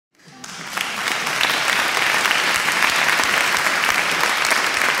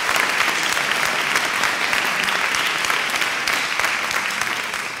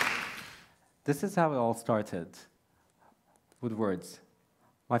This is how it all started, with words.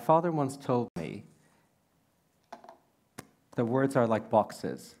 My father once told me that words are like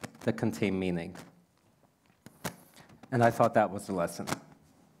boxes that contain meaning. And I thought that was the lesson.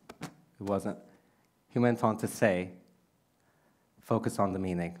 It wasn't. He went on to say, focus on the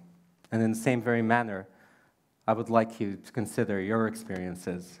meaning. And in the same very manner, I would like you to consider your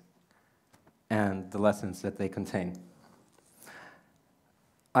experiences and the lessons that they contain.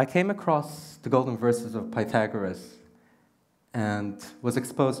 I came across the golden verses of Pythagoras and was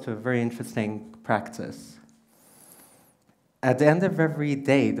exposed to a very interesting practice. At the end of every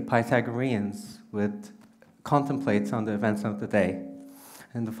day, the Pythagoreans would contemplate on the events of the day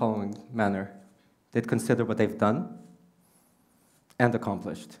in the following manner. They'd consider what they've done and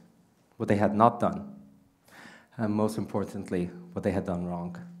accomplished, what they had not done, and most importantly, what they had done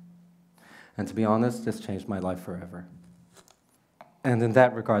wrong. And to be honest, this changed my life forever. And in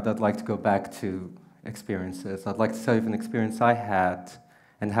that regard, I'd like to go back to experiences. I'd like to tell you of an experience I had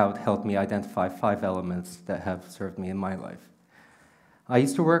and how it helped me identify 5 elements that have served me in my life. I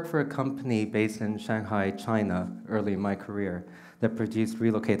used to work for a company based in Shanghai, China, early in my career, that produced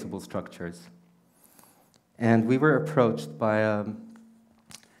relocatable structures. And we were approached by an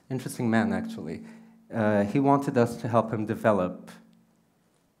interesting man, actually. He wanted us to help him develop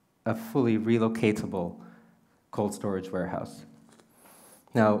a fully relocatable cold storage warehouse.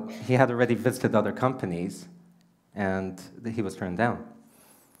 Now, he had already visited other companies, and he was turned down.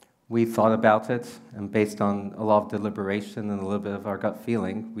 We thought about it, and based on a lot of deliberation and a little bit of our gut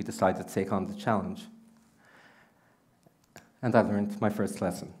feeling, we decided to take on the challenge. And I learned my first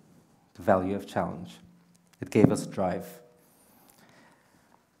lesson, the value of challenge. It gave us drive.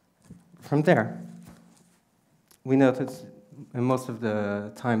 From there, we noticed in most of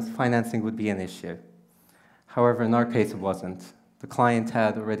the times financing would be an issue. However, in our case, it wasn't. The client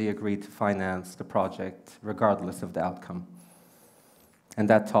had already agreed to finance the project regardless of the outcome. And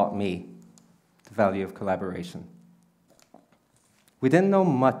that taught me the value of collaboration. We didn't know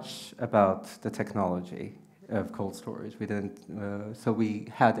much about the technology of cold storage. So we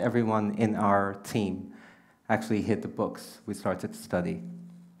had everyone in our team actually hit the books. We started to study.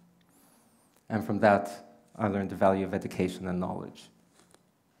 And from that, I learned the value of education and knowledge.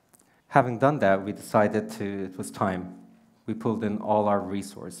 Having done that, we decided it was time. We pulled in all our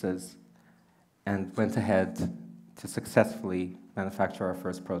resources and went ahead to successfully manufacture our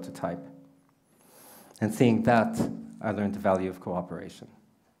first prototype. And seeing that, I learned the value of cooperation.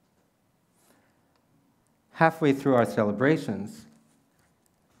 Halfway through our celebrations,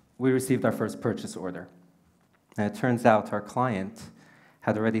 we received our first purchase order. And it turns out our client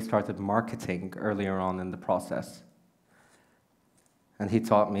had already started marketing earlier on in the process. And he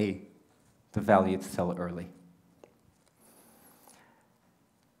taught me the value to sell early.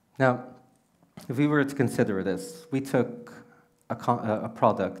 Now, if we were to consider this, we took a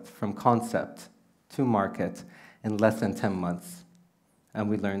product from concept to market in less than 10 months, and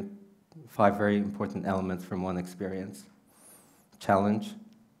we learned 5 very important elements from one experience: challenge,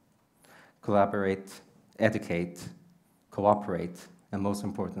 collaborate, educate, cooperate, and most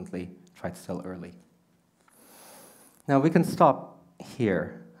importantly, try to sell early. Now, we can stop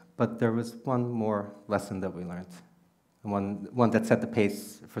here, but there was one more lesson that we learned. One that set the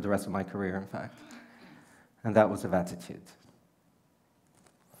pace for the rest of my career, in fact. And that was of attitude.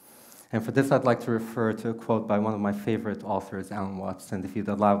 And for this, I'd like to refer to a quote by one of my favorite authors, Alan Watts, and if you'd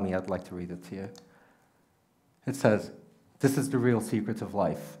allow me, I'd like to read it to you. It says, "This is the real secret of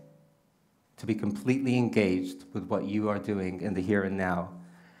life, to be completely engaged with what you are doing in the here and now,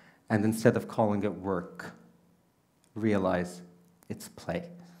 and instead of calling it work, realize it's play."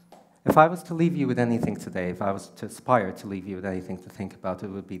 If I was to leave you with anything today, if I was to aspire to leave you with anything to think about, it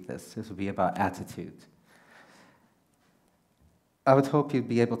would be this. This would be about attitude. I would hope you'd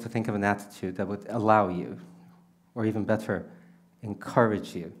be able to think of an attitude that would allow you, or even better,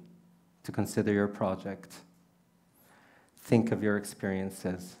 encourage you to consider your project. Think of your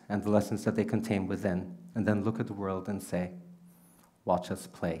experiences and the lessons that they contain within, and then look at the world and say, watch us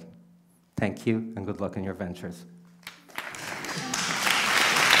play. Thank you, and good luck in your ventures.